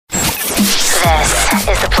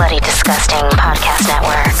is the Bloody Disgusting Podcast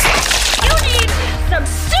Network. You need some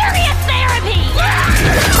serious therapy!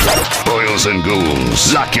 Boils and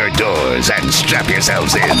ghouls, lock your doors and strap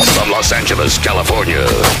yourselves in. From Los Angeles, California,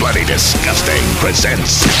 Bloody Disgusting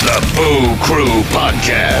presents the Boo Crew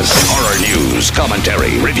Podcast. Horror news,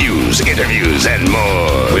 commentary, reviews, interviews, and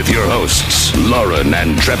more. With your hosts, Lauren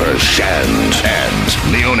and Trevor Shand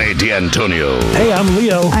and Leone D'Antonio. Hey, I'm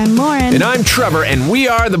Leo. I'm Lauren. And I'm Trevor, and we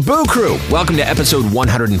are the Boo Crew. Welcome to episode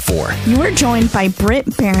 104. You are joined by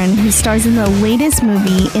Britt Barron, who stars in the latest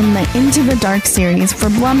movie in the Into the Dark series for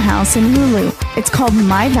Blumhouse and Hulu. It's called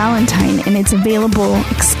My Valentine, and it's available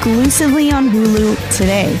exclusively on Hulu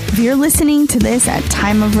today. If you're listening to this at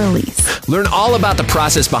time of release. Learn all about the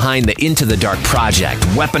process behind the Into the Dark project,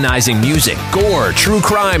 weaponizing music, gore, true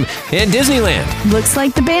crime, and Disneyland. Looks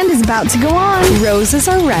like the band is about to go on. Roses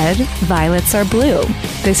are red, violets are blue.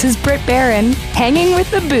 This is Britt Barron, hanging with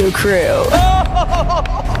the Boo Crew.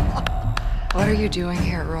 What are you doing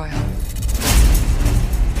here, Royal?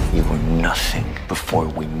 You were nothing before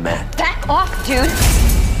we met. Back off, dude!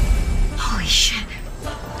 Holy shit.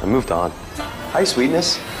 I moved on. Hi,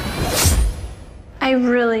 sweetness. I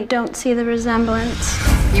really don't see the resemblance.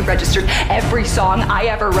 You registered every song I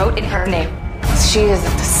ever wrote in her name. She is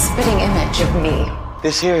the spitting image of me.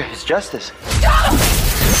 This here is justice.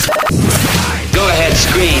 Go ahead,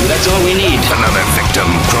 scream. That's all we need. Another victim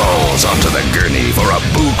crawls onto the gurney for a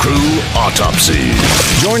Boo Crew autopsy.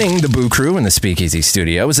 Joining the Boo Crew in the Speakeasy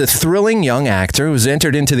studio is a thrilling young actor who's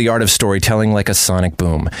entered into the art of storytelling like a sonic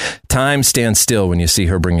boom. Time stands still when you see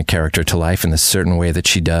her bring a character to life in the certain way that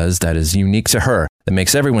she does that is unique to her, that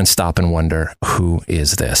makes everyone stop and wonder, who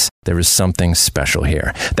is this? There is something special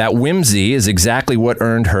here. That whimsy is exactly what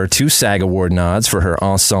earned her 2 SAG Award nods for her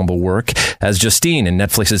ensemble work as Justine in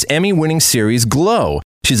Netflix's Emmy-winning series Glow.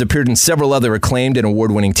 She's appeared in several other acclaimed and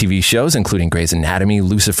award-winning TV shows, including Grey's Anatomy,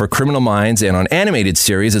 Lucifer, Criminal Minds, and on animated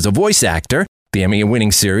series as a voice actor. The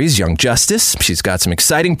Emmy-winning series, Young Justice. She's got some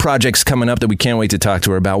exciting projects coming up that we can't wait to talk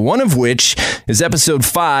to her about, one of which is episode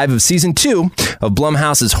 5 of season 2 of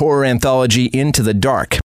Blumhouse's horror anthology Into the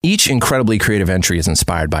Dark. Each incredibly creative entry is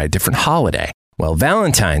inspired by a different holiday. Well,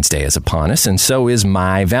 Valentine's Day is upon us, and so is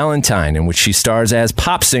My Valentine, in which she stars as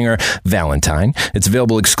pop singer Valentine. It's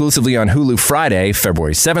available exclusively on Hulu Friday,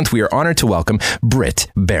 February 7th. We are honored to welcome Britt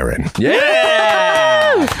Barron. Yeah!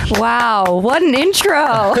 Wow, what an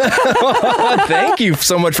intro. Thank you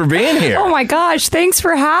so much for being here. Oh my gosh, thanks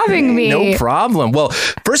for having me. No problem. Well,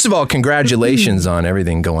 first of all, congratulations on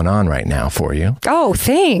everything going on right now for you. Oh,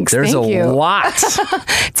 thanks. There's Thank you. lot.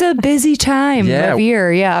 It's a busy time of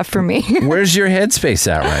year, for me. Where's your headspace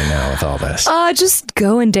at right now with all this? Just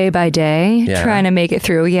going day by day, trying to make it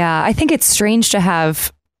through. Yeah, I think it's strange to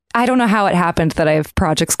have, I don't know how it happened that I have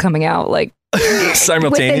projects coming out like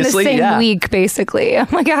simultaneously within the same week, basically. I'm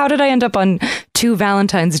like, how did I end up on 2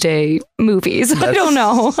 Valentine's Day movies? I don't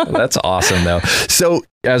know. That's awesome, though. So,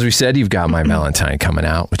 as we said, you've got My Valentine coming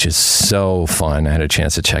out, which is so fun. I had a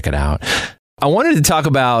chance to check it out. I wanted to talk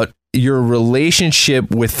about your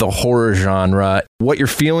relationship with the horror genre, what your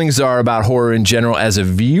feelings are about horror in general as a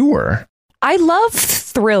viewer. I love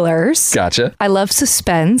thrillers. Gotcha. I love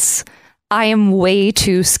suspense. I am way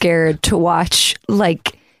too scared to watch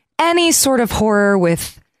like any sort of horror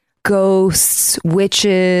with ghosts,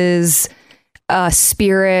 witches,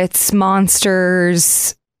 spirits,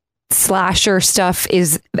 monsters. Slasher stuff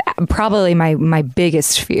is probably my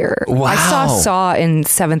biggest fear. Wow. I Saw in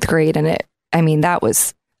 7th grade, and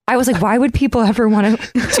I was like, why would people ever want to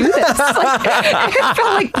do this? Like, it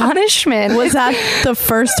felt like punishment. Was that the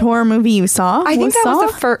first horror movie you saw? I think that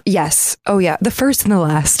was the first. Yes. Oh, yeah. The first and the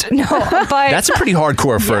last. No, but that's a pretty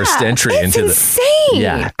hardcore first entry into insane.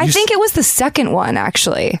 Yeah. I think it was the second one,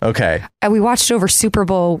 actually. Okay. And we watched it over Super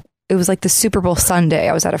Bowl. It was like the Super Bowl Sunday.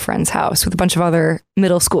 I was at a friend's house with a bunch of other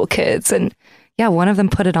middle school kids, and yeah, one of them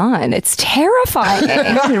put it on. It's terrifying.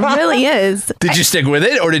 It really is. Did you stick with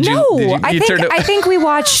it, or did no, you? I think we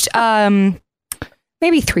watched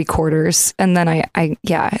maybe 3/4, and then I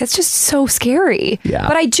it's just so scary. Yeah.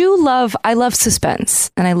 But I love suspense,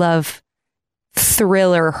 and I love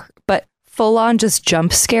thriller, but full on just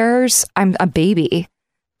jump scares. I'm a baby.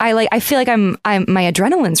 I feel like I'm my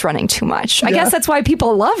adrenaline's running too much. I guess that's why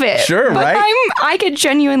people love it. Sure, but right? I get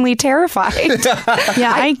genuinely terrified.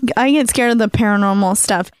 Yeah, I get scared of the paranormal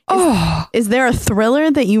stuff. Is there a thriller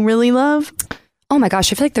that you really love? Oh my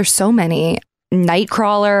gosh, I feel like there's so many.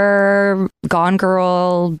 Nightcrawler, Gone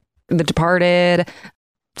Girl, The Departed,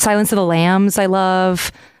 Silence of the Lambs I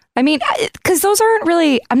love. I mean, because those aren't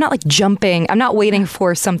really, I'm not like jumping. I'm not waiting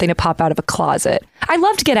for something to pop out of a closet. I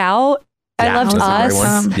loved Get Out. I loved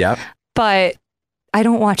Us. Yep. But I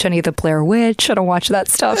don't watch any of the Blair Witch. I don't watch that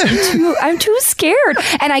stuff. I'm too scared.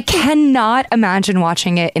 And I cannot imagine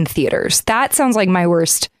watching it in theaters. That sounds like my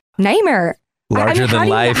worst nightmare. Larger than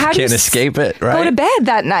life, can't escape it, right? Go to bed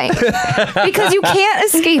that night because you can't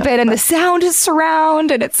escape it, and the sound is surround,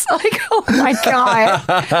 and it's like, oh my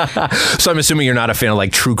God. So I'm assuming you're not a fan of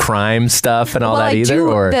like true crime stuff and all that either?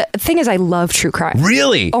 Or the thing is, I love true crime.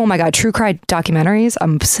 Really? Oh my God, true crime documentaries.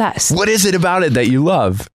 I'm obsessed. What is it about it that you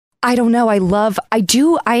love? I don't know. I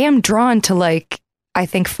am drawn to like, I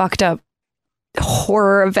think fucked up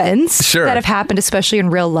horror events that have happened, especially in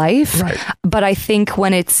real life. Right. But I think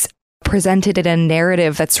when it's presented in a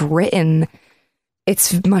narrative that's written,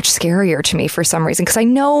 it's much scarier to me for some reason. Because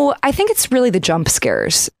I think it's really the jump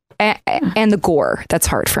scares and the gore that's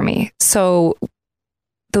hard for me. So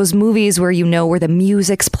those movies where where the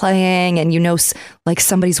music's playing and like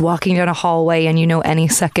somebody's walking down a hallway and any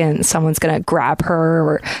second someone's going to grab her,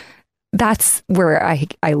 or that's where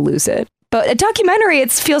I lose it. But a documentary, it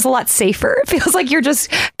feels a lot safer. It feels like you're just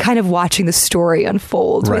kind of watching the story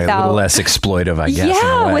unfold without a little less exploitive, I guess.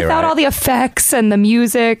 Yeah, in a way, without all the effects and the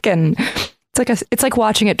music, and it's like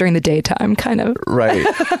watching it during the daytime, kind of. Right.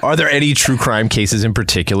 Are there any true crime cases in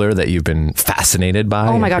particular that you've been fascinated by?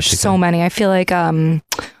 Oh my gosh, so many. I feel like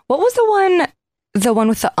what was the one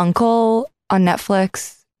with the uncle on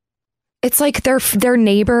Netflix? It's like their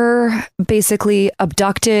neighbor basically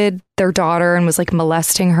abducted their daughter and was like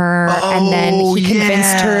molesting her. And then he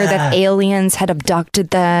convinced her that aliens had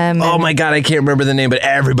abducted them. Oh my God, I can't remember the name, but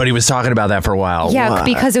everybody was talking about that for a while. Yeah,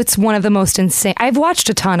 because it's one of the most insane. I've watched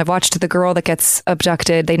a ton. I've watched the girl that gets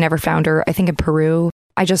abducted. They never found her, I think in Peru.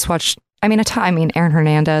 I just watched, Aaron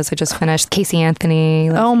Hernandez, I just finished. Casey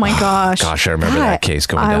Anthony. Oh my gosh. Gosh, I remember that case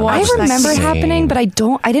going down. I remember it happening, but I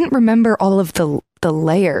didn't remember all of the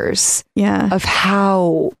layers of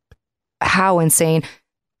how insane.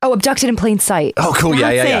 Oh, Abducted in Plain Sight. Oh, cool.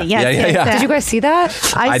 Yeah. Did you guys see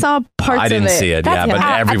that? I saw parts of it. I didn't see it, but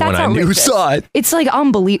everyone I knew saw it. It's like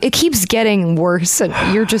unbelievable. It keeps getting worse, and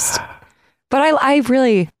you're just... But I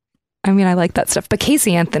really... I like that stuff. But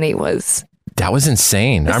Casey Anthony was... That was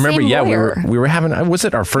insane. I remember, we were having... Was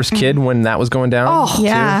it our first kid when that was going down? Oh,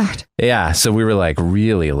 yeah. Too? Yeah, so we were like,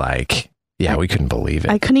 really like... Yeah, we couldn't believe it.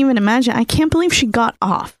 I couldn't even imagine. I can't believe she got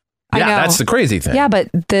off. Yeah, that's the crazy thing. Yeah, but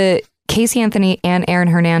the Casey Anthony and Aaron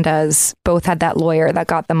Hernandez both had that lawyer that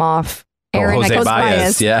got them off. Aaron, Jose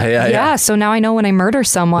Baez. Yeah. So now I know when I murder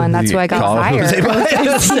someone, that's who I got fired.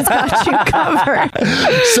 He's got you covered.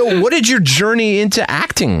 So what did your journey into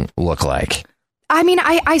acting look like?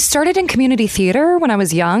 I started in community theater when I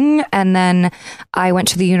was young, and then I went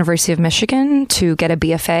to the University of Michigan to get a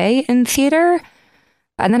BFA in theater.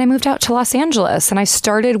 And then I moved out to Los Angeles, and I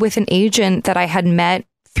started with an agent that I had met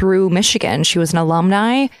through Michigan. She was an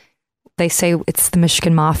alumni. They say it's the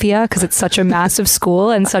Michigan Mafia because it's such a massive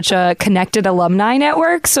school and such a connected alumni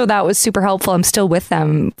network. So that was super helpful. I'm still with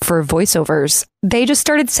them for voiceovers. They just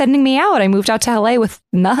started sending me out. I moved out to LA with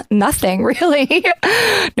nothing, really.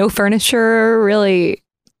 No furniture, really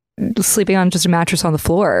sleeping on just a mattress on the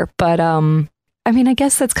floor. But I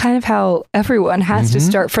guess that's kind of how everyone has to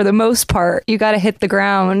start for the most part. You got to hit the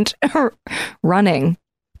ground running.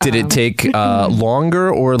 Did it take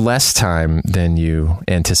longer or less time than you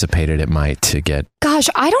anticipated it might to get? Gosh,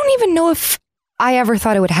 I don't even know if I ever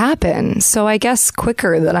thought it would happen. So I guess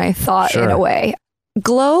quicker than I thought in a way.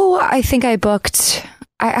 Glow, I think I booked,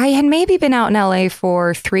 I had maybe been out in LA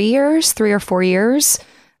for 3 or 4 years.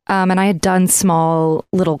 And I had done small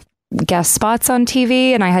little guest spots on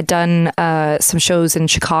TV, and I had done some shows in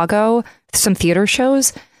Chicago, some theater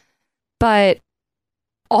shows. But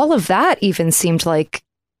all of that even seemed like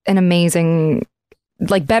an amazing,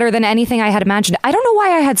 like better than anything I had imagined. I don't know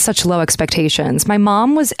why I had such low expectations. My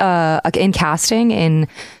mom was in casting in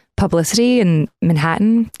publicity in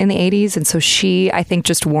Manhattan in the 80s. And so she, I think,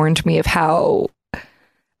 just warned me of how...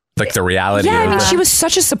 Like the reality of it. Yeah, she was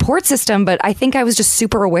such a support system, but I think I was just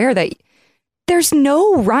super aware that there's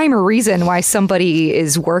no rhyme or reason why somebody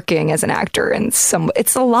is working as an actor, and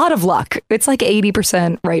it's a lot of luck. It's like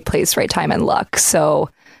 80% right place, right time, and luck. So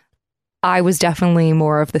I was definitely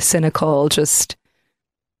more of the cynical, just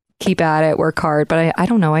keep at it, work hard. But I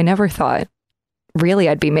don't know. I never thought really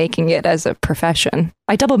I'd be making it as a profession.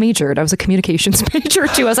 I double majored. I was a communications major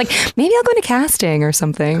too. I was like, maybe I'll go into casting or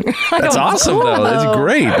something. That's awesome though.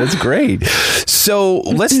 That's great. So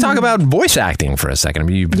let's talk about voice acting for a second.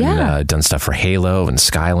 You've done stuff for Halo and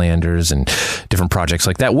Skylanders and different projects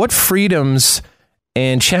like that. What freedoms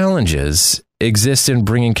and challenges exist in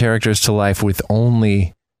bringing characters to life with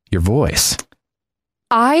only your voice?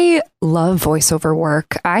 I love voiceover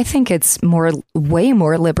work. I think it's way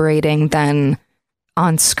more liberating than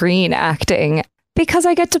on-screen acting. because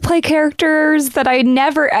I get to play characters that I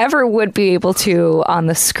never ever would be able to on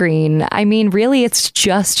the screen. I mean, really, it's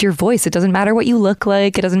just your voice. It doesn't matter what you look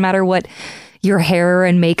like. It doesn't matter what your hair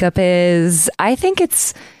and makeup is. I think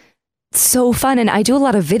it's so fun. And I do a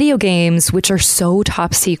lot of video games, which are so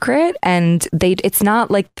top secret. And it's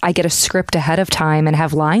not like I get a script ahead of time and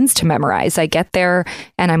have lines to memorize. I get there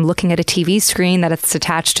and I'm looking at a TV screen that it's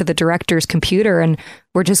attached to the director's computer. And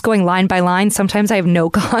we're just going line by line. Sometimes I have no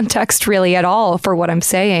context really at all for what I'm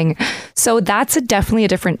saying. So that's definitely a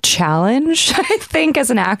different challenge, I think, as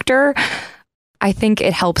an actor. I think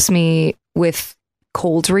it helps me with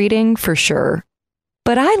cold reading for sure.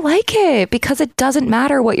 But I like it because it doesn't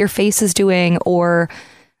matter what your face is doing. Or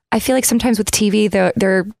I feel like sometimes with TV,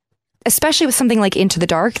 they're especially with something like Into the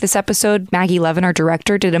Dark, this episode, Maggie Levin, our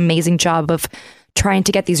director, did an amazing job of trying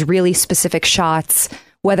to get these really specific shots,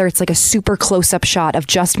 whether it's like a super close-up shot of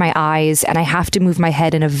just my eyes and I have to move my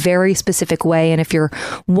head in a very specific way. And if you're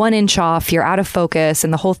 1 inch off, you're out of focus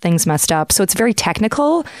and the whole thing's messed up. So it's very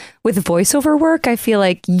technical. With voiceover work, I feel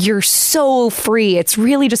like you're so free. It's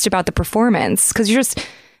really just about the performance because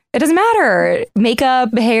it doesn't matter.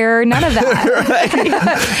 Makeup, hair, none of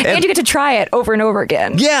that. And you get to try it over and over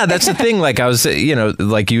again. Yeah, that's the thing. Like I was,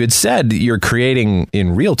 like you had said, you're creating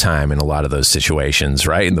in real time in a lot of those situations,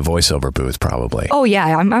 right? In the voiceover booth, probably. Oh, yeah.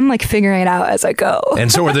 I'm like figuring it out as I go.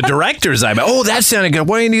 And so are the directors. That sounded good.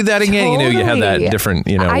 Why don't you do that again? Totally. You have that different,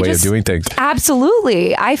 way of doing things.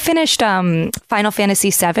 Absolutely. I finished Final Fantasy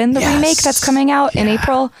VII, the remake that's coming out in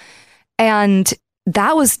April. And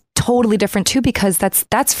that was totally different too, because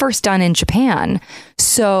that's first done in Japan.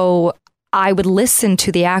 So I would listen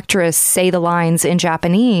to the actress say the lines in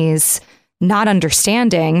Japanese, not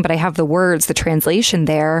understanding, but I have the words, the translation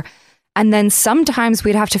there. And then sometimes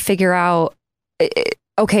we'd have to figure out,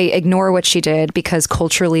 okay, ignore what she did because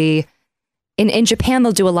culturally in Japan,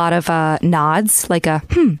 they'll do a lot of nods, like a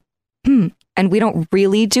and we don't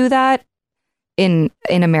really do that. In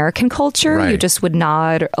American culture, right. You just would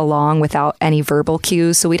nod along without any verbal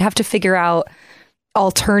cues. So we'd have to figure out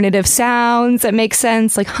alternative sounds that make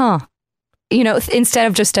sense, like, instead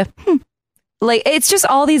of just a like, it's just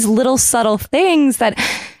all these little subtle things that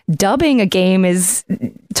dubbing a game is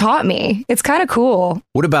taught me. It's kind of cool.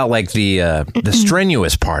 What about like the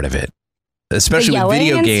strenuous part of it? Especially with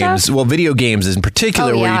video games. Stuff? Well, video games in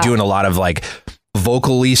particular, where you're doing a lot of like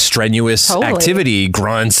vocally strenuous activity,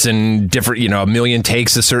 grunts and different, a million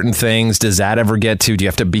takes of certain things. Does that ever get to, do you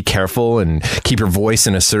have to be careful and keep your voice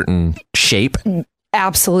in a certain shape?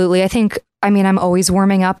 Absolutely. I'm always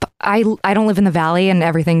warming up. I don't live in the valley and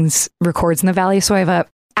everything's records in the valley. So I have a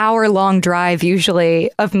hour-long drive usually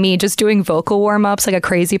of me just doing vocal warm-ups like a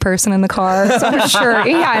crazy person in the car. So I'm sure,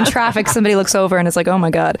 in traffic, somebody looks over and it's like, oh my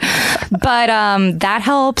God. But that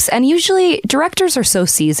helps. And usually directors are so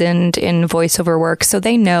seasoned in voiceover work, so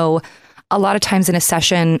they know a lot of times in a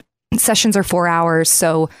sessions are 4 hours,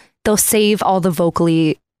 so they'll save all the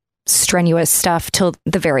vocally strenuous stuff till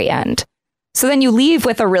the very end. So then you leave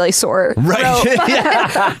with a really sore throat.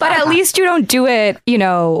 But at least you don't do it,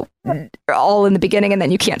 all in the beginning and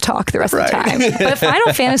then you can't talk the rest of the time. But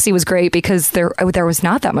Final Fantasy was great because there was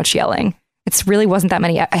not that much yelling. It really wasn't that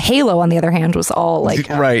many. Halo, on the other hand, was all like,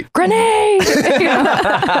 grenade!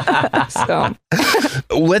 So.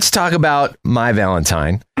 Let's talk about My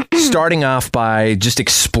Valentine, starting off by just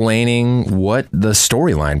explaining what the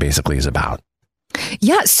storyline basically is about.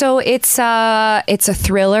 Yeah, so it's a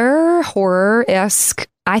thriller, horror-esque,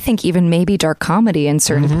 I think even maybe dark comedy in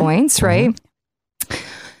certain points, right? Mm-hmm.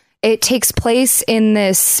 It takes place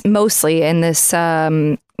mostly in this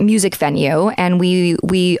music venue, and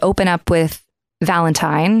we open up with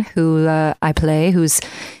Valentine, who I play, who's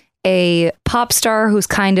a pop star who's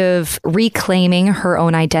kind of reclaiming her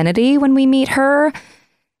own identity when we meet her.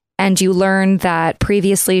 And you learn that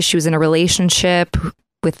previously she was in a relationship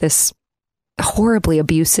with this horribly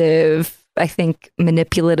abusive, I think,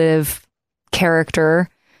 manipulative character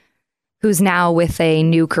who's now with a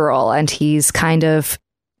new girl, and he's kind of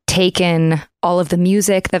taken all of the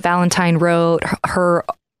music that Valentine wrote, her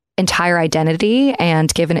entire identity,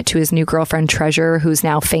 and given it to his new girlfriend Treasure, who's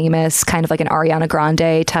now famous, kind of like an Ariana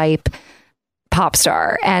Grande type pop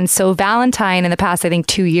star. And so Valentine, in the past, I think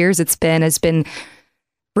 2 years has been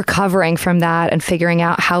recovering from that and figuring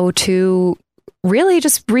out how to really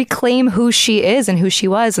just reclaim who she is and who she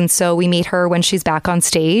was. And so we meet her when she's back on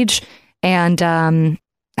stage, and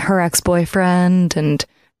her ex-boyfriend and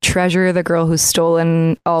Treasure, the girl who's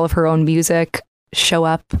stolen all of her own music, show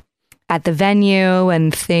up at the venue,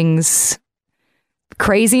 and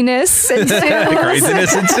craziness ensues.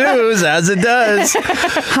 Craziness ensues, as it does.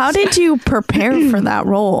 How did you prepare for that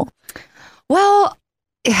role? Well,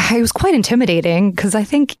 it was quite intimidating because I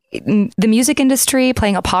think the music industry,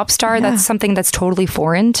 playing a pop star, that's something that's totally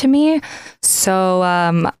foreign to me. So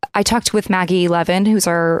I talked with Maggie Levin, who's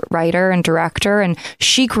our writer and director, and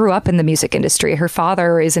she grew up in the music industry. Her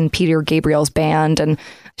father is in Peter Gabriel's band, and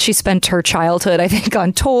she spent her childhood, I think,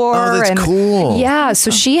 on tour. Oh, that's cool. Yeah,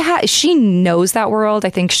 so she knows that world.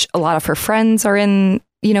 I think a lot of her friends are in,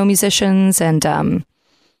 musicians, and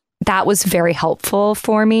that was very helpful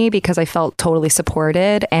for me because I felt totally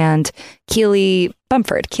supported. And Keely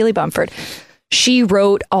Bumford, she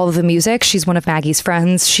wrote all of the music. She's one of Maggie's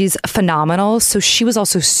friends. She's phenomenal. So she was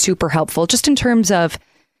also super helpful just in terms of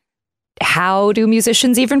how do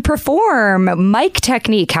musicians even perform? Mic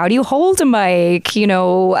technique. How do you hold a mic?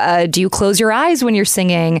 Do you close your eyes when you're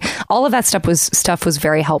singing? All of that stuff was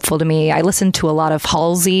very helpful to me. I listened to a lot of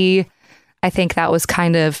Halsey. I think that was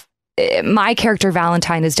kind of my character.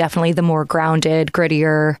 Valentine is definitely the more grounded,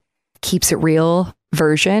 grittier, keeps it real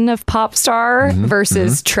version of pop star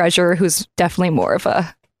versus Treasure, who's definitely more of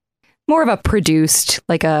a produced,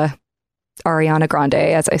 like a Ariana Grande,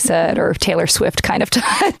 as I said, or Taylor Swift kind of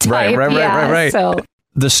type. Right. So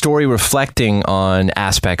the story reflecting on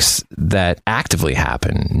aspects that actively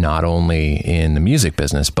happen, not only in the music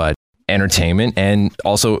business, but entertainment and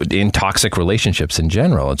also in toxic relationships in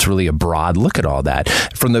general. It's really a broad look at all that.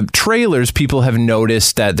 From the trailers, people have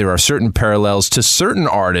noticed that there are certain parallels to certain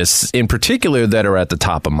artists in particular that are at the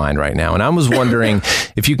top of mind right now. And I was wondering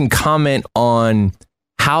if you can comment on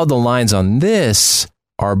how the lines on this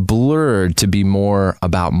are blurred to be more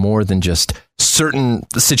than just certain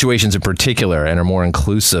situations in particular and are more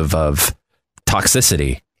inclusive of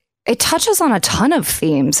toxicity. It touches on a ton of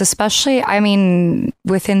themes, especially,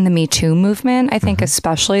 within the Me Too movement. I think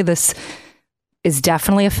especially this is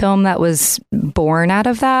definitely a film that was born out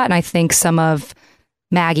of that. And I think some of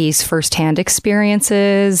Maggie's firsthand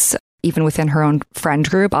experiences, even within her own friend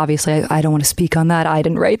group, obviously, I don't want to speak on that. I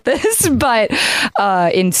didn't write this, but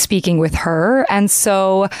in speaking with her. And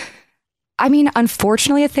so,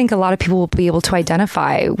 unfortunately, I think a lot of people will be able to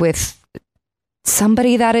identify with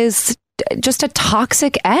somebody that is just a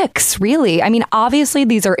toxic ex, really. Obviously,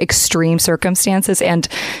 these are extreme circumstances and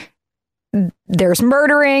there's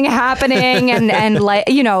murdering happening and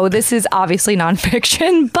this is obviously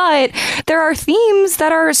nonfiction, but there are themes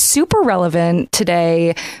that are super relevant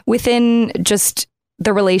today within just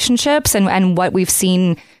the relationships and what we've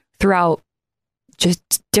seen throughout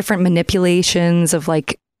just different manipulations of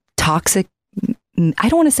toxic. I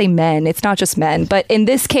don't want to say men. It's not just men, but in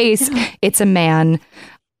this case, it's a man.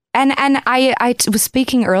 And I was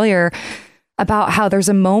speaking earlier about how there's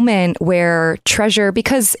a moment where Treasure,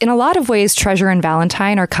 because in a lot of ways, Treasure and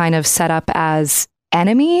Valentine are kind of set up as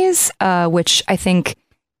enemies, which I think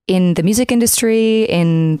in the music industry,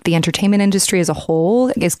 in the entertainment industry as a whole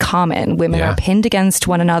is common. Women are pinned against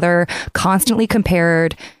one another, constantly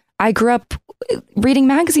compared. I grew up reading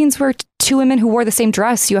magazines where two women who wore the same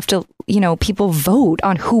dress, you have to, people vote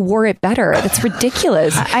on who wore it better. That's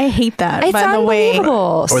ridiculous. I hate that. It's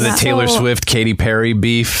unbelievable. Or the Taylor Swift, Katy Perry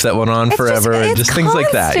beef that went on forever, and just things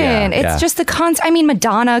like that. It's just the constant.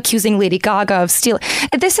 Madonna accusing Lady Gaga of stealing.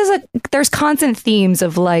 There's constant themes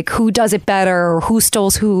of who does it better or who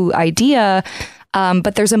stole who idea.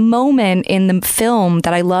 But there's a moment in the film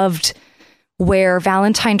that I loved where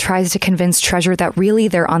Valentine tries to convince Treasure that really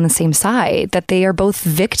they're on the same side, that they are both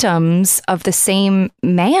victims of the same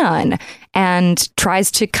man, and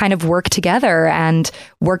tries to kind of work together and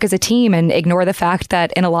work as a team and ignore the fact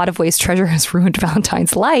that in a lot of ways Treasure has ruined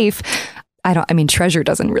Valentine's life. Treasure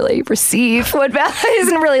doesn't really receive what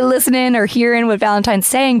isn't really listening or hearing what Valentine's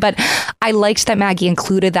saying, but I liked that Maggie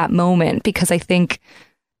included that moment because I think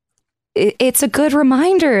it's a good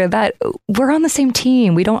reminder that we're on the same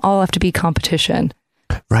team. We don't all have to be competition.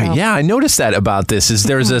 Right. So. Yeah. I noticed that about this is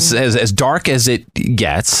there's this, as dark as it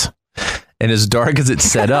gets and as dark as it's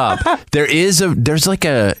set up, there's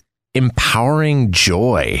a empowering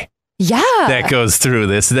joy. Yeah. That goes through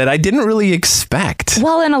this that I didn't really expect.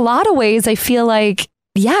 Well, in a lot of ways, I feel like,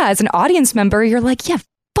 as an audience member, you're like,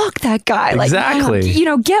 fuck that guy. Exactly.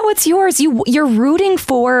 Get what's yours. You're rooting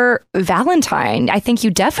for Valentine. I think you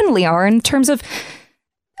definitely are in terms of,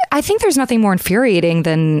 I think there's nothing more infuriating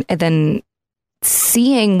than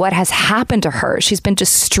seeing what has happened to her. She's been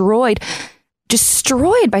destroyed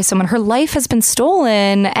by someone. Her life has been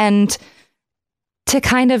stolen, and to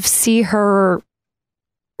kind of see her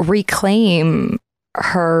reclaim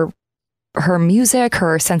her music,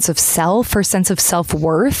 her sense of self, her sense of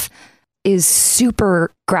self-worth is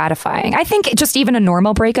super gratifying. I think just even a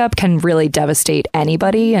normal breakup can really devastate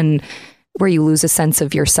anybody, and where you lose a sense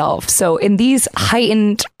of yourself. So in these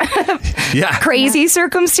heightened, crazy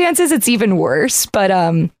circumstances, it's even worse. But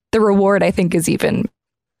the reward, I think, is even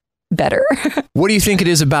better. What do you think it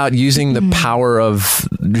is about using the power of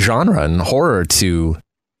genre and horror to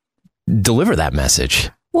deliver that message?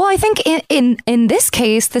 Well, I think in this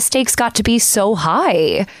case, the stakes got to be so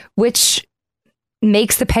high, which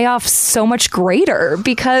makes the payoff so much greater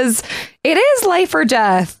because it is life or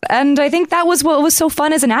death. And I think that was what was so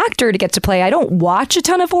fun as an actor to get to play. I don't watch a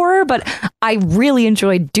ton of horror, but I really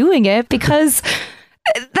enjoyed doing it because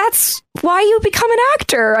that's why you become an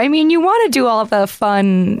actor. I mean, you want to do all the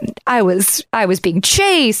fun. I was being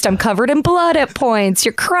chased. I'm covered in blood at points.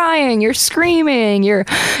 You're crying. You're screaming.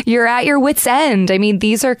 You're at your wit's end. I mean,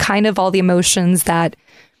 these are kind of all the emotions that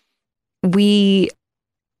we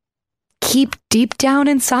keep deep down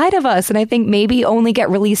inside of us, and I think maybe only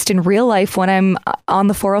get released in real life when I'm on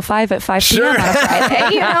the 405 at 5 p.m. on a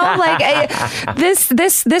Friday. You know, like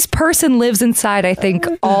this person lives inside, I think,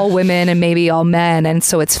 all women and maybe all men, and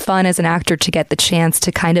so it's fun as an actor to get the chance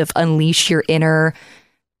to kind of unleash your inner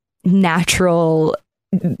natural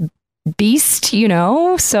beast, you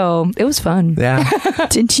know? So it was fun. Yeah.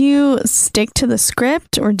 Did you stick to the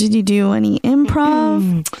script or did you do any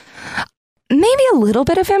improv? Maybe a little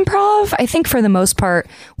bit of improv. I think for the most part,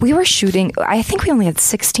 we were shooting, I think we only had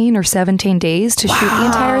 16 or 17 days to shoot the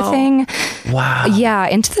entire thing. Wow. Yeah,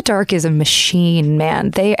 Into the Dark is a machine,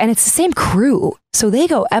 man. And it's the same crew. So they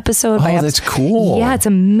go episode by episode. Oh, that's cool. Yeah, it's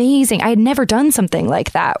amazing. I had never done something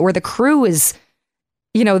like that where the crew is,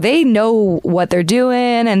 you know, they know what they're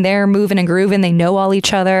doing and they're moving and grooving. They know all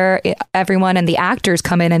each other, everyone, and the actors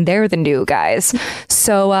come in and they're the new guys.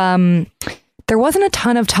 So, there wasn't a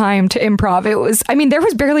ton of time to improv. There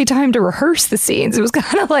was barely time to rehearse the scenes. It was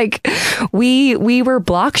kind of like we were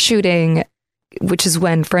block shooting, which is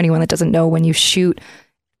when, for anyone that doesn't know, when you shoot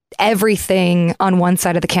everything on one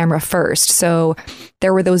side of the camera first. So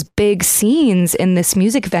there were those big scenes in this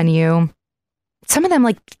music venue, some of them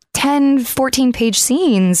like 10, 14 page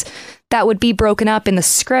scenes that would be broken up in the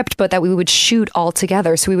script, but that we would shoot all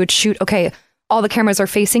together. So we would shoot, okay, all the cameras are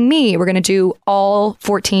facing me. We're going to do all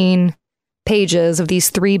 14 pages of these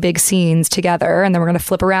 3 big scenes together, and then we're going to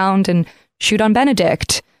flip around and shoot on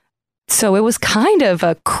Benedict. So it was kind of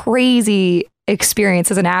a crazy experience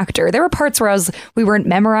as an actor. There were parts where we weren't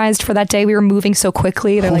memorized for that day. We were moving so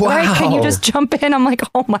quickly. They're like, all right, can you just jump in? I'm like,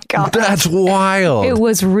 oh my God. That's wild. It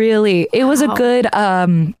was a really good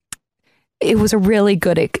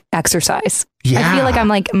exercise. Yeah. I feel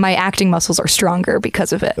like my acting muscles are stronger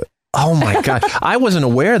because of it. Oh my God. I wasn't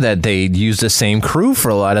aware that they used the same crew for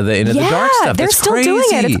a lot of the Into the Dark stuff. They're still doing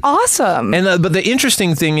it. It's awesome. And but the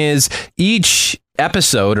interesting thing is each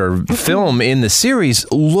episode or film in the series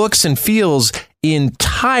looks and feels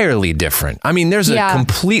entirely different. I mean, there's a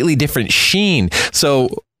completely different sheen. So,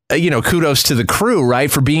 kudos to the crew, right,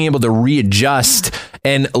 for being able to readjust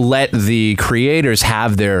and let the creators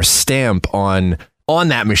have their stamp on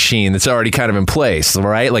that machine that's already kind of in place,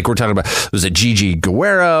 right? Like we're talking about, it was a Gigi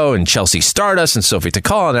Guerrero and Chelsea Stardust and Sophie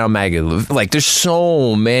Takal and now Maggie. Like there's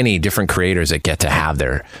so many different creators that get to have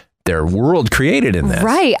their world created in this.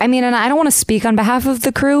 Right. I mean, and I don't want to speak on behalf of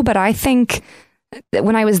the crew, but I think that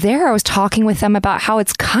when I was there, I was talking with them about how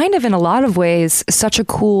it's kind of in a lot of ways such a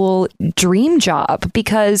cool dream job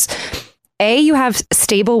because A, you have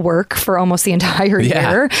stable work for almost the entire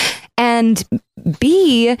year, and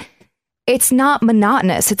B, it's not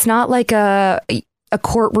monotonous. It's not like a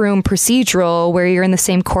courtroom procedural where you're in the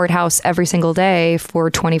same courthouse every single day for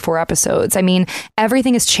 24 episodes. I mean,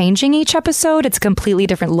 everything is changing each episode. It's a completely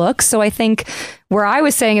different look. So I think where I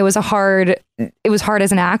was saying it was hard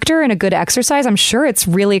as an actor and a good exercise, I'm sure it's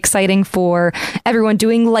really exciting for everyone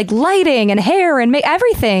doing like lighting and hair and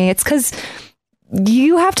everything. It's because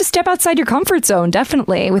you have to step outside your comfort zone,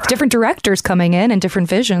 definitely, with different directors coming in and different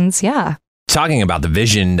visions. Yeah. Talking about the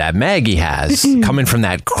vision that Maggie has coming from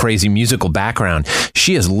that crazy musical background,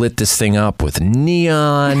 she has lit this thing up with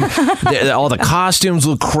neon. All the costumes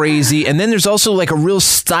look crazy. And then there's also like a real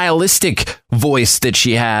stylistic voice that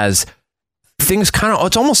she has. Things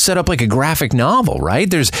it's almost set up like a graphic novel, right?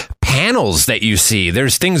 There's panels that you see.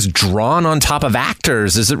 There's things drawn on top of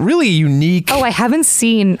actors. Is it really unique? Oh, I haven't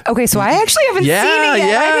seen. Okay, so I actually haven't seen it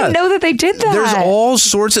yet. I didn't know that they did that. There's all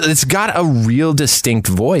sorts of. It's got a real distinct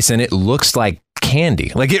voice, and it looks like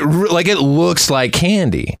candy. Like it looks like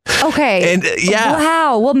candy. Okay. And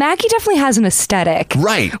wow. Well, Maggie definitely has an aesthetic,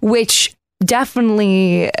 right? Which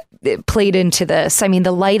definitely played into this. I mean,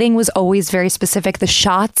 the lighting was always very specific. The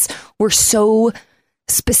shots were so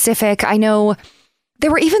specific. I know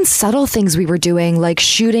there were even subtle things we were doing, like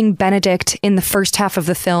shooting Benedict in the first half of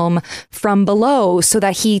the film from below so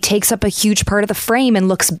that he takes up a huge part of the frame and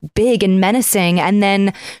looks big and menacing, and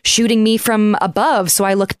then shooting me from above so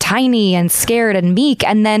I look tiny and scared and meek.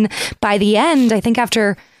 And then by the end, I think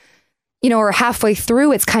after, or halfway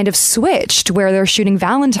through, it's kind of switched where they're shooting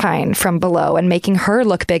Valentine from below and making her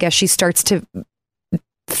look big as she starts to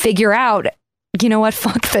figure out, you know what,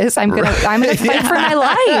 fuck this. I'm gonna fight for my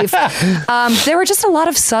life. There were just a lot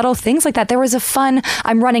of subtle things like that. There was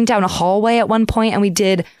I'm running down a hallway at one point and we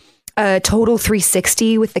did a total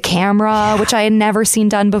 360 with the camera, which I had never seen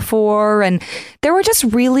done before. And there were just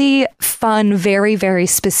really fun, very, very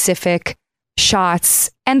specific shots.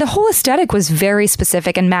 And the whole aesthetic was very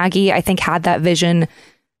specific. And Maggie, I think, had that vision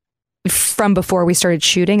from before we started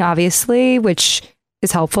shooting, obviously, which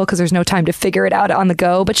is helpful because there's no time to figure it out on the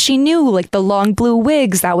go. But she knew, like, the long blue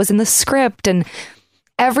wigs that was in the script, and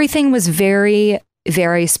everything was very,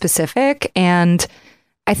 very specific. And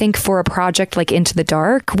I think for a project like Into the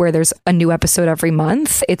Dark, where there's a new episode every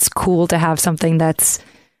month, it's cool to have something that's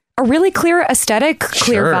a really clear aesthetic,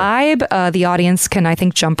 clear vibe. The audience can, I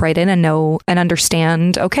think, jump right in and know and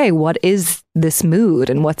understand, okay, what is this mood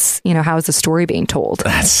and what's, how is the story being told?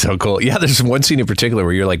 That's so cool. Yeah, there's one scene in particular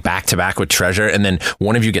where you're like back to back with Treasure, and then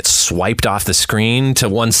one of you gets swiped off the screen to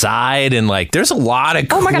one side, and like there's a lot of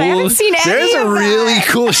cool, oh my God, I haven't seen any there's of a that. really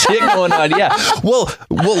cool shit going on. Yeah. Well,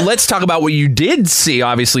 let's talk about what you did see,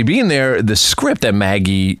 obviously being there, the script that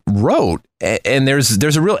Maggie wrote. And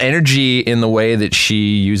there's a real energy in the way that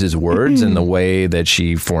she uses words and the way that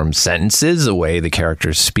she forms sentences, the way the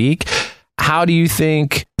characters speak. How do you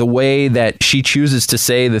think the way that she chooses to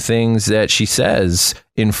say the things that she says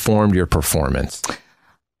informed your performance?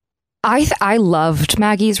 I loved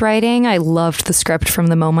Maggie's writing. I loved the script from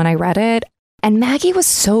the moment I read it. And Maggie was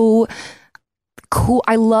so cool.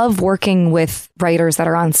 I love working with writers that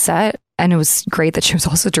are on set. And it was great that she was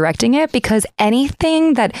also directing it, because any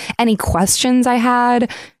questions I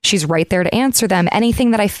had, she's right there to answer them.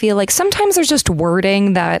 Anything that I feel like sometimes there's just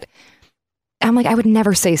wording that I'm like, I would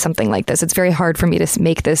never say something like this. It's very hard for me to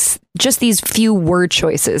make just these few word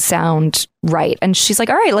choices sound right. And she's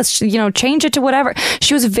like, all right, let's, change it to whatever.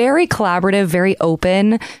 She was very collaborative, very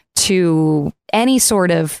open to any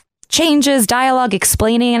sort of changes, dialogue,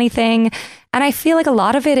 explaining anything. And I feel like a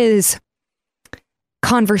lot of it is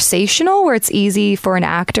conversational, where it's easy for an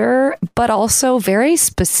actor, but also very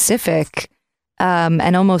specific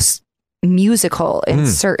and almost musical in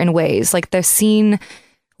certain ways. Like the scene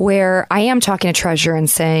where I am talking to Treasure and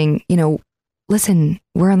saying, listen,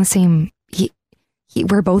 we're on the same,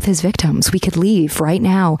 we're both his victims. We could leave right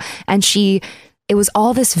now. And it was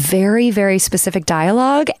all this very, very specific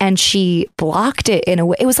dialogue, and she blocked it in a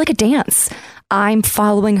way. It was like a dance. I'm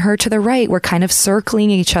following her to the right. We're kind of circling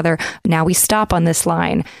each other. Now we stop on this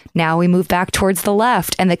line. Now we move back towards the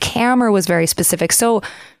left. And the camera was very specific. So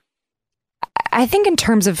I think in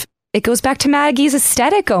terms of, it goes back to Maggie's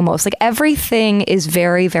aesthetic almost. Like everything is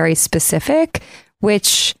very, very specific,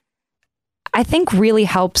 which I think really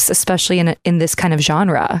helps, especially in this kind of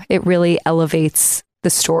genre. It really elevates the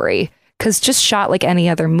story, because just shot like any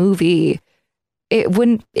other movie, it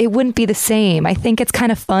wouldn't be the same. I think it's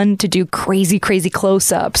kind of fun to do crazy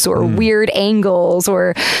close-ups or weird angles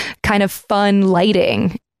or kind of fun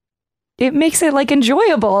lighting. It makes it like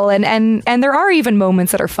enjoyable, and there are even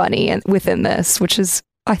moments that are funny within this, which is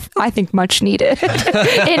I think much needed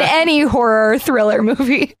in any horror thriller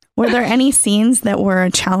movie. Were there any scenes that were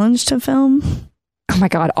a challenge to film? Oh my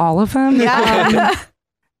God, all of them. Yeah.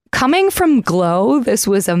 Coming from Glow, this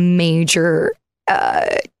was a major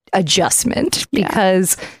adjustment,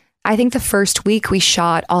 because I think the first week we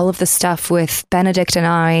shot all of the stuff with Benedict and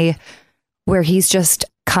I, where he's just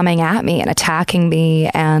coming at me and attacking me,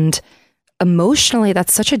 and emotionally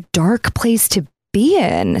that's such a dark place to be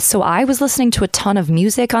in. So I was listening to a ton of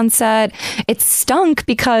music on set. It stunk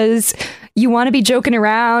because you want to be joking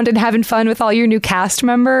around and having fun with all your new cast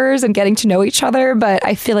members and getting to know each other, but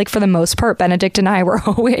I feel like for the most part Benedict and I were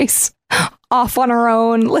always off on our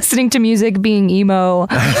own, listening to music, being emo,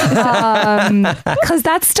 because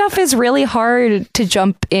that stuff is really hard to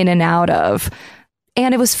jump in and out of.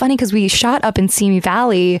 And it was funny because we shot up in Simi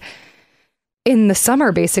Valley in the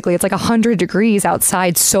summer. Basically, it's like 100 degrees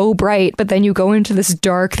outside, so bright, but then you go into this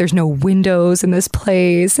dark, there's no windows in this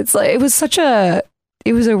place. It's like, it was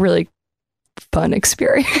a really fun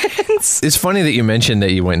experience. It's funny that you mentioned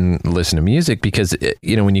that you went and listened to music, because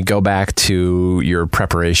when you go back to your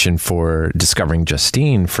preparation for discovering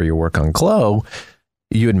Justine for your work on Glow,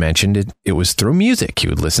 you had mentioned it was through music. You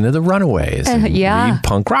would listen to the Runaways and read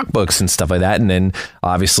punk rock books and stuff like that. And then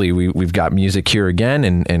obviously we've got music here again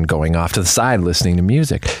and going off to the side, listening to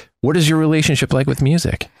music. What is your relationship like with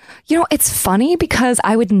music? You know, it's funny because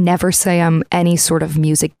I would never say I'm any sort of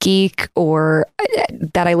music geek or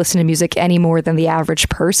that I listen to music any more than the average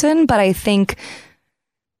person. But I think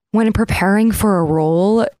when preparing for a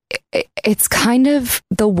role, it's kind of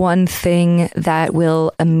the one thing that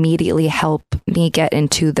will immediately help me get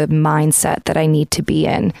into the mindset that I need to be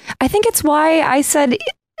in. I think it's why I said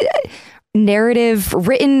narrative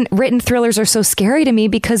written thrillers are so scary to me,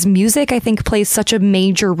 because music, I think, plays such a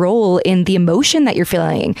major role in the emotion that you're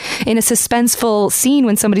feeling. In a suspenseful scene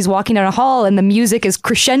when somebody's walking down a hall and the music is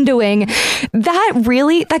crescendoing,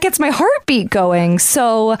 that gets my heartbeat going.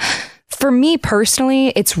 So for me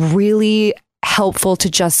personally, it's really helpful to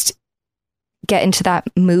just get into that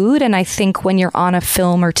mood. And I think when you're on a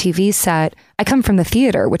film or TV set, I come from the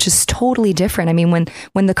theater, which is totally different. I mean,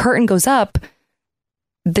 when the curtain goes up,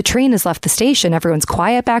 the train has left the station. Everyone's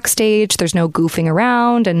quiet backstage. There's no goofing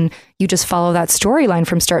around, and you just follow that storyline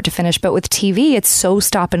from start to finish. But with TV, it's so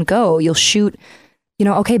stop and go. You'll shoot,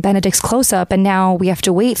 okay, Benedict's close up, and now we have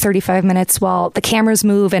to wait 35 minutes while the cameras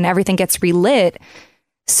move and everything gets relit.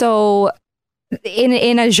 So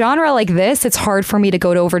in a genre like this, it's hard for me to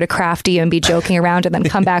go over to Crafty and be joking around and then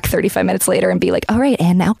come back 35 minutes later and be like, all right,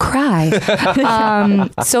 and now cry.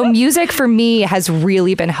 So music for me has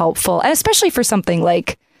really been helpful, and especially for something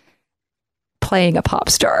like playing a pop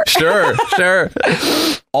star. Sure.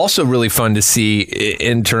 Also really fun to see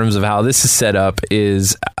in terms of how this is set up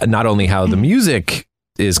is not only how the music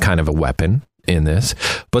is kind of a weapon in this,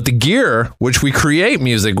 but the gear which we create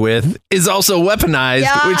music with is also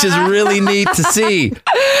weaponized, which is really neat to see.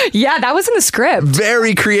 Yeah, that was in the script.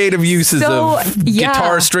 Very creative uses of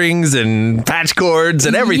guitar strings and patch cords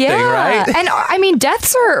and everything, right? And I mean,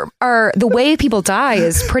 deaths are the way people die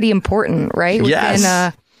is pretty important, right?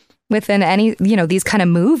 Within any, these kind of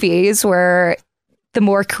movies where the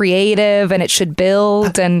more creative and it should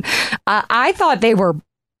build. And I thought they were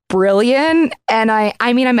brilliant, and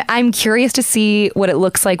I'm curious to see what it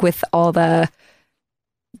looks like with all the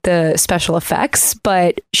special effects,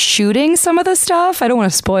 but shooting some of the stuff, I don't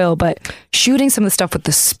want to spoil, but shooting some of the stuff with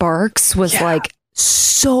the sparks was like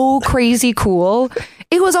so crazy cool.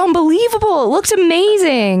 It was unbelievable. It looked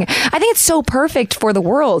amazing. I think it's so perfect for the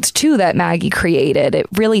world too that Maggie created. It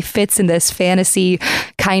really fits in this fantasy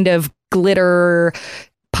kind of glitter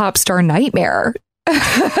pop star nightmare.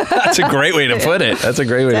 That's a great way to put it.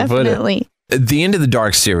 Definitely. The Into the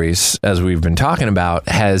Dark series, as we've been talking about,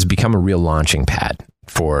 has become a real launching pad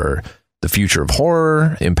for the future of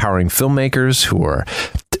horror, empowering filmmakers who are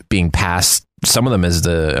being passed, some of them as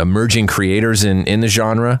the emerging creators in the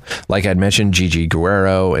genre. Like I'd mentioned, Gigi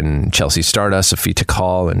Guerrero and Chelsea Stardust, Afita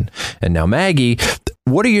Call, and now Maggie.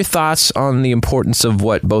 What are your thoughts on the importance of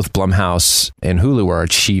what both Blumhouse and Hulu are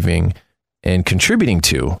achieving and contributing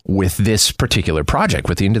to with this particular project,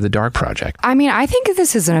 with the Into the Dark project? I mean, I think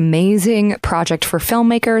this is an amazing project for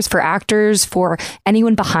filmmakers, for actors, for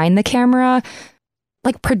anyone behind the camera.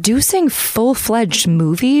 Like producing full-fledged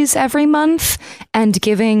movies every month and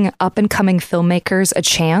giving up-and-coming filmmakers a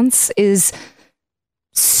chance is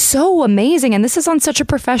so amazing. And this is on such a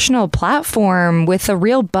professional platform with a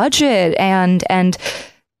real budget and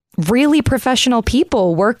really professional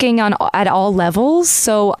people working at all levels.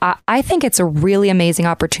 So I think it's a really amazing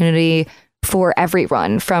opportunity for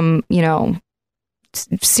everyone, from,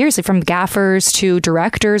 seriously, from gaffers to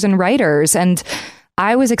directors and writers. And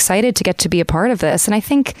I was excited to get to be a part of this. And I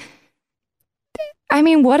think,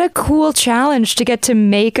 what a cool challenge to get to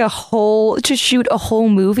to shoot a whole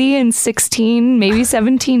movie in 16, maybe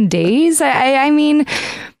 17 days.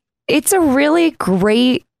 It's a really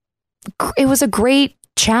great, it was a great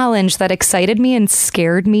challenge that excited me and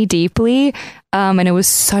scared me deeply. And it was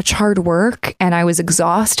such hard work and I was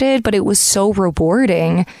exhausted, but it was so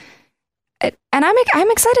rewarding. And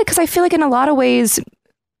I'm excited because I feel like in a lot of ways,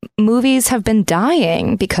 movies have been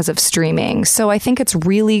dying because of streaming. So I think it's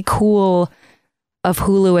really cool of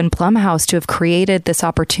Hulu and Blumhouse to have created this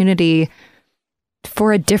opportunity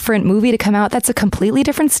for a different movie to come out that's a completely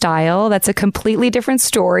different style, that's a completely different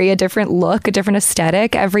story, a different look, a different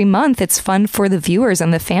aesthetic. Every month, it's fun for the viewers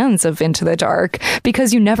and the fans of Into the Dark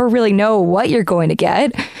because you never really know what you're going to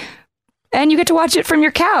get. And you get to watch it from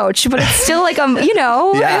your couch, but it's still like, in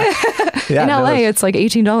LA, it's like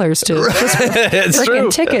 $18 to just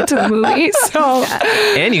freaking ticket to the movie. So,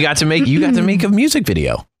 and you got to make a music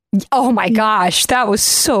video. Oh my gosh, that was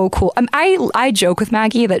so cool. I joke with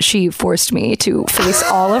Maggie that she forced me to face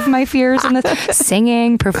all of my fears in this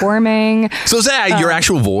singing, performing. So is that your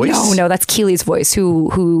actual voice? No, that's Keely's voice,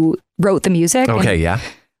 who wrote the music. Okay, yeah.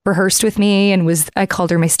 Rehearsed with me and I called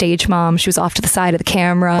her my stage mom. She was off to the side of the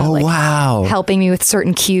camera. Oh, wow. Helping me with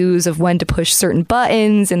certain cues of when to push certain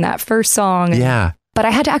buttons in that first song. Yeah. But I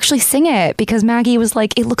had to actually sing it because Maggie was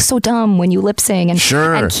like, it looks so dumb when you lip sing. And,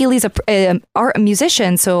 sure. And Keely's a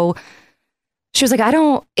musician. So she was like,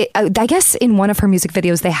 I guess in one of her music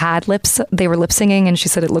videos, they were lip singing. And she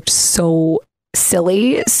said it looked so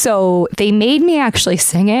silly. So they made me actually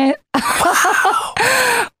sing it,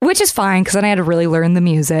 which is fine because then I had to really learn the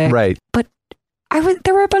music. Right. But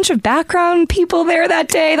there were a bunch of background people there that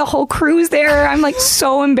day. The whole crew's there. I'm like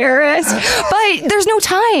so embarrassed, but there's no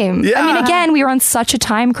time. Yeah. I mean, again, we were on such a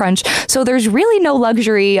time crunch. So there's really no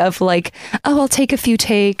luxury of like, oh, I'll take a few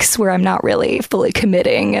takes where I'm not really fully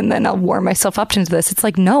committing and then I'll warm myself up into this. It's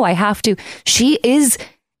like, no, I have to. She is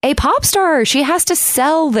a pop star. She has to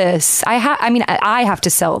sell this. I have to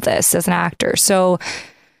sell this as an actor. So,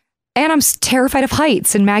 and I'm terrified of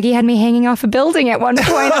heights. And Maggie had me hanging off a building at one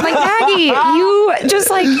point. I'm like, Maggie, you just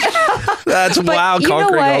like... That's wow,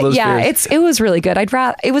 conquering all those fears. It was really good.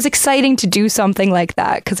 It was exciting to do something like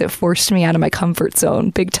that because it forced me out of my comfort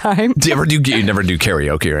zone big time. You never do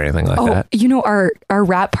karaoke or anything like that? You know, our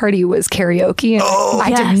rap party was karaoke and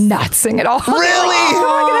I did not sing at all. Really?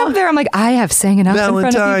 Walking up there, I'm like, I have sang enough Valentine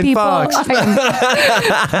in front of you people.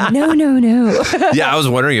 No. Yeah, I was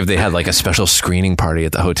wondering if they had like a special screening party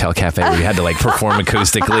at the hotel cafe where you had to like perform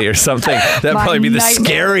acoustically or something. That'd probably be the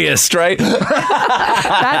scariest, right?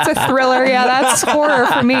 That's a thriller. Yeah, that's horror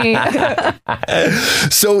for me.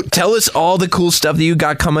 So tell us all the cool stuff that you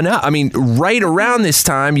got coming up. I mean, right around this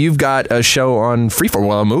time, you've got a show on Freeform,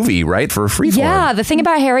 well, a movie, right? For Freeform. Yeah, The Thing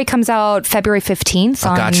About Harry comes out February 15th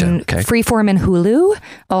on Freeform and Hulu.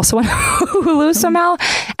 Also on Hulu somehow.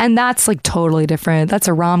 And that's like totally different. That's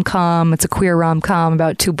a rom-com. It's a queer rom-com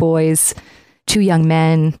about two young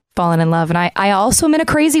men falling in love. And I also am in a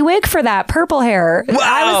crazy wig for that, purple hair. Wow.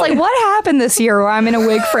 I was like, what happened this year where I'm in a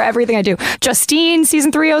wig for everything I do? Justine,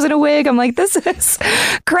 season 3, I was in a wig. I'm like, this is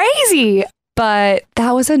crazy. But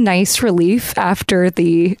that was a nice relief after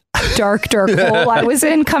the dark hole I was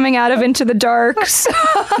in coming out of Into the Dark.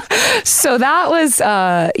 So that was,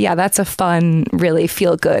 that's a fun, really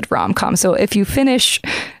feel good rom-com. So if you finish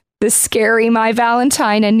the scary My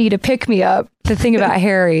Valentine and need a pick-me-up, The Thing About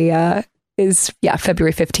Harry is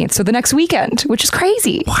February 15th. So the next weekend, which is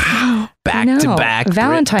crazy. Wow. Back to back.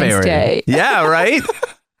 Valentine's Day. Yeah, right?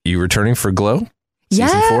 You returning for Glow?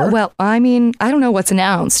 Season 4? Well, I mean, I don't know what's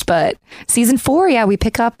announced, but season 4, we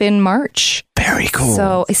pick up in March. Very cool.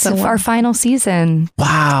 So it's our final season.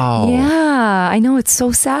 Wow. Yeah, I know it's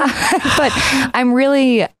so sad, but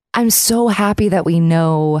I'm so happy that we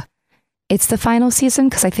know it's the final season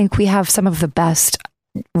because I think we have some of the best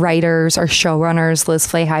writers, our showrunners, Liz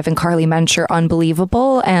Flahive and Carly Mensch are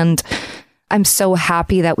unbelievable. And I'm so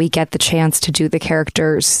happy that we get the chance to do the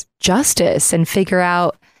characters justice and figure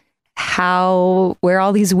out where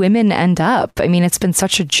all these women end up. I mean, it's been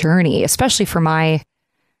such a journey, especially for I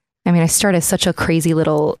started as such a crazy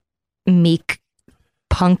little meek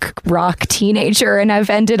punk rock teenager, and I've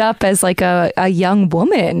ended up as like a young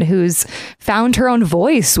woman who's found her own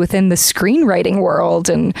voice within the screenwriting world.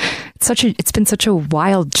 And it's been such a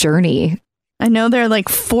wild journey. I know there are like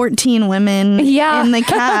 14 women in the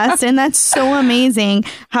cast, and that's so amazing.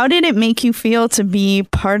 How did it make you feel to be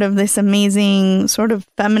part of this amazing sort of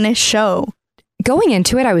feminist show? Going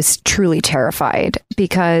into it, I was truly terrified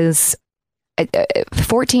because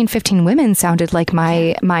 14, 15 women sounded like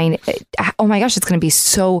my, oh my gosh, it's going to be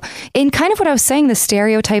so, in kind of what I was saying, the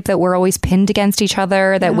stereotype that we're always pinned against each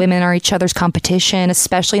other, that women are each other's competition,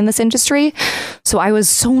 especially in this industry. So I was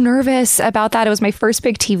so nervous about that. It was my first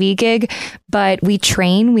big TV gig, but we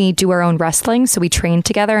do our own wrestling. So we trained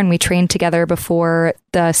together, and we trained together before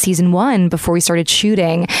the season 1, before we started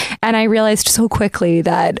shooting. And I realized so quickly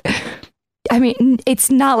that, I mean,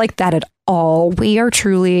 it's not like that at all. We are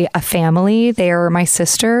truly a family. They are my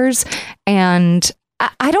sisters. And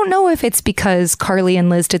I don't know if it's because Carly and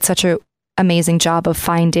Liz did such an amazing job of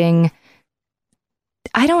finding...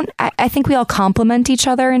 I think we all complement each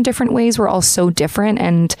other in different ways. We're all so different,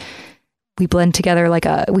 and we blend together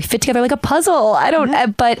we fit together like a puzzle.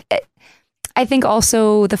 But I think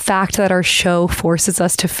also the fact that our show forces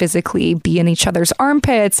us to physically be in each other's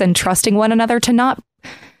armpits and trusting one another to not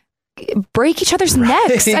break each other's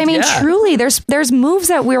necks. I mean, truly, there's moves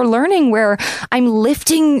that we're learning where I'm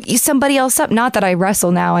lifting somebody else up. Not that I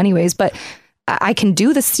wrestle now anyways, but I can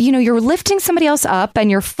do this. You know, you're lifting somebody else up and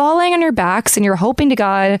you're falling on your backs and you're hoping to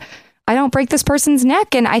God, I don't break this person's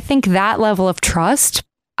neck. And I think that level of trust,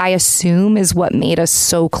 I assume, is what made us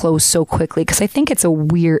so close so quickly. Because I think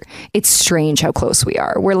it's strange how close we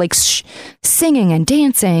are. We're like singing and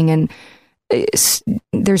dancing, and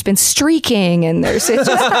there's been streaking, and it's just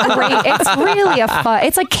great. It's really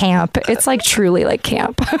it's like camp. It's like truly like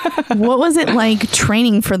camp. What was it like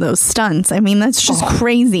training for those stunts? I mean, that's just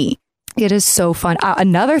crazy. It is so fun.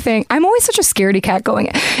 Another thing, I'm always such a scaredy cat going.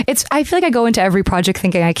 I feel like I go into every project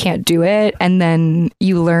thinking I can't do it, and then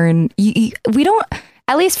you learn. We don't.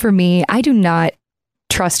 At least for me, I do not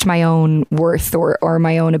trust my own worth or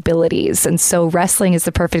my own abilities, and so wrestling is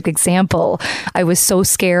the perfect example. I was so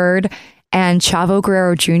scared. And Chavo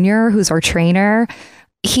Guerrero Jr., who's our trainer,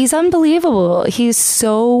 he's unbelievable. He's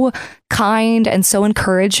so kind and so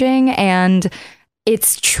encouraging. And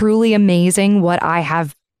it's truly amazing what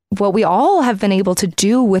we all have been able to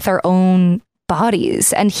do with our own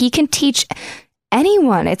bodies. And he can teach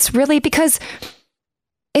anyone. It's really because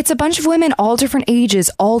it's a bunch of women, all different ages,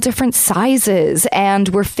 all different sizes, and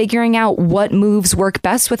we're figuring out what moves work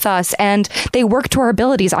best with us, and they work to our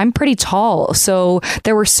abilities. I'm pretty tall, so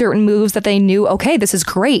there were certain moves that they knew, okay, this is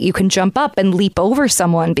great. You can jump up and leap over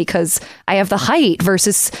someone because I have the height,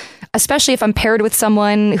 versus especially if I'm paired with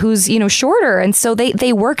someone who's, shorter. And so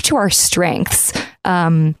they work to our strengths.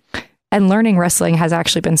 And learning wrestling has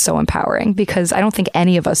actually been so empowering because I don't think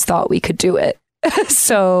any of us thought we could do it.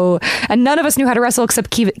 So, and none of us knew how to wrestle except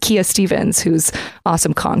Kia Stevens, who's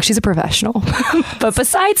awesome Kong. She's a professional. But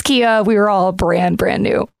besides Kia, we were all brand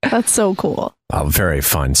new. That's so cool. Oh, very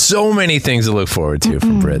fun. So many things to look forward to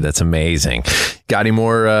from Britt. That's amazing. Got any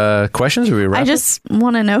more questions? Are we wrapping? I just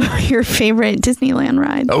want to know your favorite Disneyland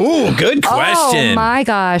ride. Oh, good question. Oh my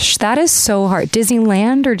gosh. That is so hard.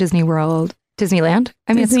 Disneyland or Disney World? Disneyland?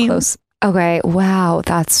 I mean, Disney. It's close. Okay. Wow.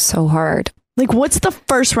 That's so hard. Like, what's the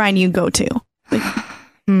first ride you go to?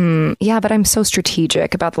 Yeah, but I'm so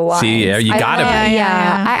strategic about the lines. See, you gotta be.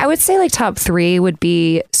 Yeah. I would say like top 3 would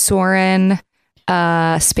be Soarin',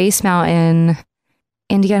 Space Mountain,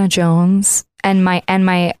 Indiana Jones, and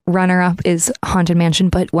my runner up is Haunted Mansion,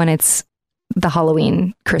 but when it's the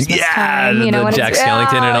Halloween Christmas time, the Jack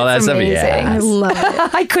Skellington and all that stuff. Amazing. Yeah, I love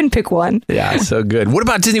it. I couldn't pick one. Yeah, so good. What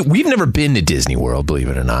about Disney? We've never been to Disney World, believe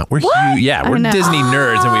it or not. We're huge. Yeah, we're Disney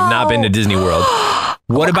nerds, and we've not been to Disney World.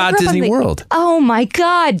 What about Disney World? Oh my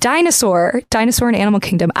God, Dinosaur and Animal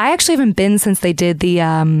Kingdom. I actually haven't been since they did the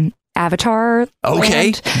Avatar.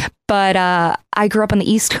 Okay. Land, but I grew up on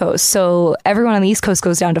the East Coast, so everyone on the East Coast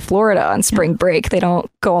goes down to Florida on spring break. They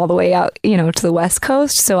don't go all the way out, to the West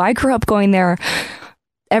Coast. So I grew up going there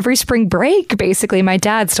every spring break, basically. My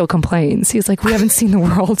dad still complains. He's like, we haven't seen the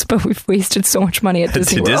world, but we've wasted so much money at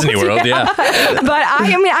Disney World. Disney World, yeah. But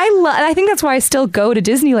I think that's why I still go to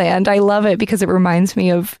Disneyland. I love it because it reminds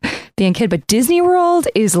me of being a kid. But Disney World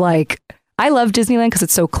is like, I love Disneyland because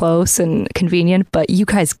it's so close and convenient, but you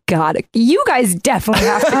guys definitely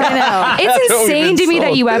have to go. I know. It's insane to me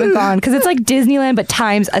that you haven't gone because it's like Disneyland, but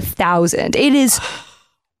times 1,000. It is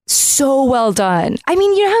so well done. I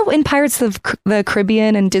mean, you know how in Pirates of the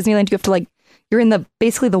Caribbean and Disneyland, you have to you're in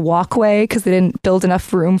basically the walkway because they didn't build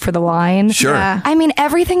enough room for the line. Sure. Yeah. I mean,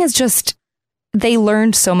 everything is just, they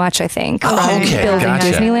learned so much, I think, from building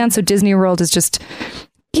Disneyland. So Disney World is just,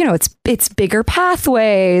 it's bigger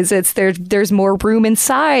pathways. There's more room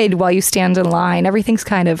inside while you stand in line. Everything's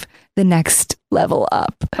kind of the next level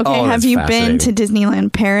up. Okay, have you been to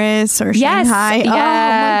Disneyland Paris or Shanghai? Yes. Oh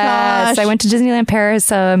my gosh. I went to Disneyland Paris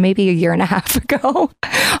maybe a year and a half ago.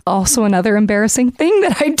 Also another embarrassing thing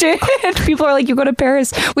that I did. People are like, you go to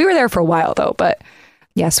Paris. We were there for a while though, but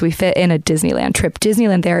yes, we fit in a Disneyland trip.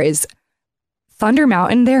 Disneyland there is Thunder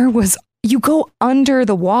Mountain. You go under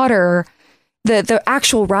the water. The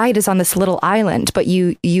actual ride is on this little island, but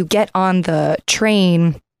you get on the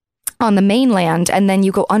train on the mainland, and then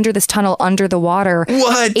you go under this tunnel under the water.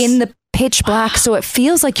 What? In the pitch black, so it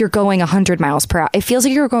feels like you're going 100 miles per hour. It feels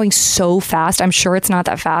like you're going so fast. I'm sure it's not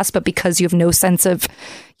that fast, but because you have no sense of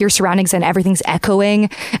your surroundings and everything's echoing,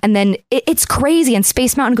 and then it's crazy. And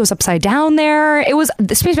Space Mountain goes upside down there.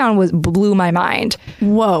 The Space Mountain blew my mind.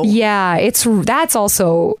 Whoa. Yeah, that's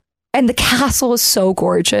also, and the castle is so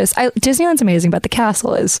gorgeous. Disneyland's amazing, but the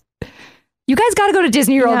castle is. You guys got to go to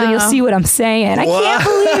Disney World and you'll see what I'm saying. I can't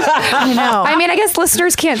believe. I know. I mean, I guess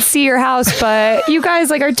listeners can't see your house, but you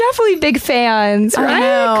guys are definitely big fans. Right? I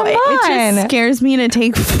know. Come on. It just scares me to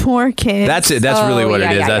take 4 kids. That's it. That's really what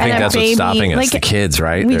it is. yeah. I think And that's a what's baby. stopping us. The kids,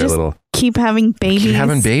 right? We They're just little. keep having babies. Keep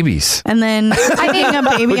having babies. And then taking a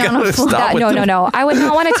baby on a flight. No. I would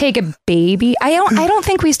not want to take a baby. I don't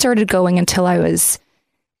think we started going until I was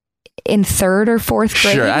in 3rd or 4th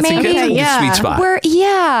grade. Sure, that's maybe. a good sweet spot.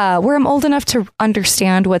 Where I'm old enough to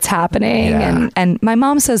understand what's happening. Yeah. And my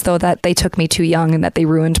mom says, though, that they took me too young and that they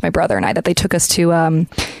ruined my brother and I, that they took us to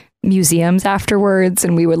museums afterwards,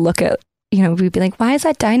 and we would look at, we'd be like, why is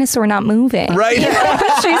that dinosaur not moving? Right.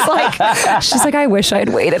 She's like, I wish I'd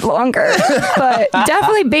waited longer. But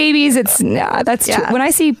definitely babies, that's too, when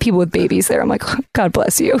I see people with babies there, I'm like, God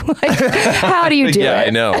bless you. Like, how do you do it?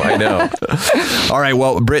 I know. All right.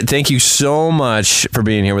 Well, Britt, thank you so much for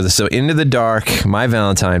being here with us. So Into the Dark, My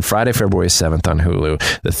Valentine, Friday, February 7th on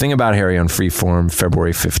Hulu. The Thing About Harry on Freeform,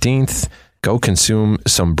 February 15th. Go consume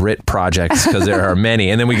some Brit projects because there are many.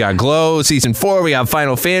 And then we got Glow season 4. We got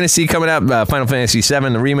Final Fantasy coming up, Final Fantasy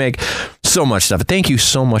 7, the remake. So much stuff. Thank you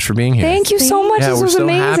so much for being here. Thank you so much. This was so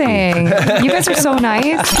amazing. You guys are so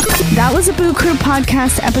nice. That was a Boo Crew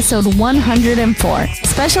podcast episode 104.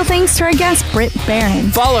 Special thanks to our guest, Britt Barron.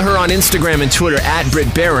 Follow her on Instagram and Twitter at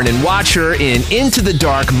Britt Barron and watch her in Into the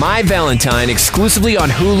Dark, My Valentine, exclusively on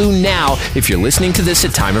Hulu now if you're listening to this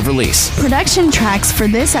at time of release. Production tracks for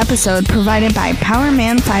this episode provided by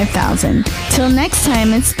Powerman 5000. Till next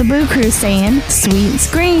time, it's the Boo Crew saying sweet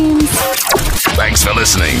screams. Thanks for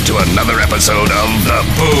listening to another episode of the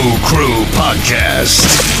Boo Crew Podcast.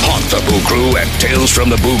 Haunt the Boo Crew at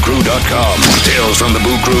talesfromthebooCrew.com. Tales from the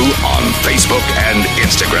Boo Crew on Facebook and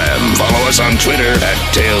Instagram. Follow us on Twitter at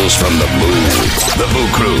Tales from the Boo. The Boo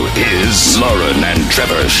Crew is Lauren and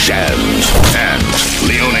Trevor Shand and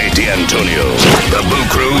Leone D'Antonio. The Boo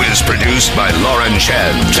Crew is produced by Lauren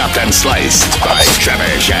Shand, chopped and sliced by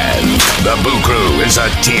Trevor Shand. The Boo Crew is a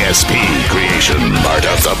TSP creation, part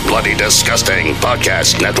of the Bloody Disgusting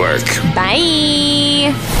Podcast Network.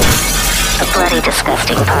 Bye. The Bloody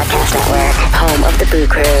Disgusting Podcast Network, home of the Boo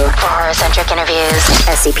Crew. For horror-centric interviews,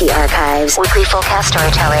 SCP archives, weekly full cast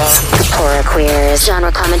storytelling, horror queers,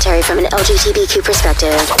 genre commentary from an LGBTQ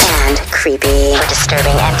perspective, and creepy. For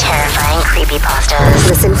disturbing and terrifying creepypastas.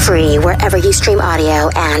 Listen free wherever you stream audio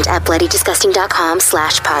and at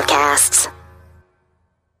bloodydisgusting.com/podcasts.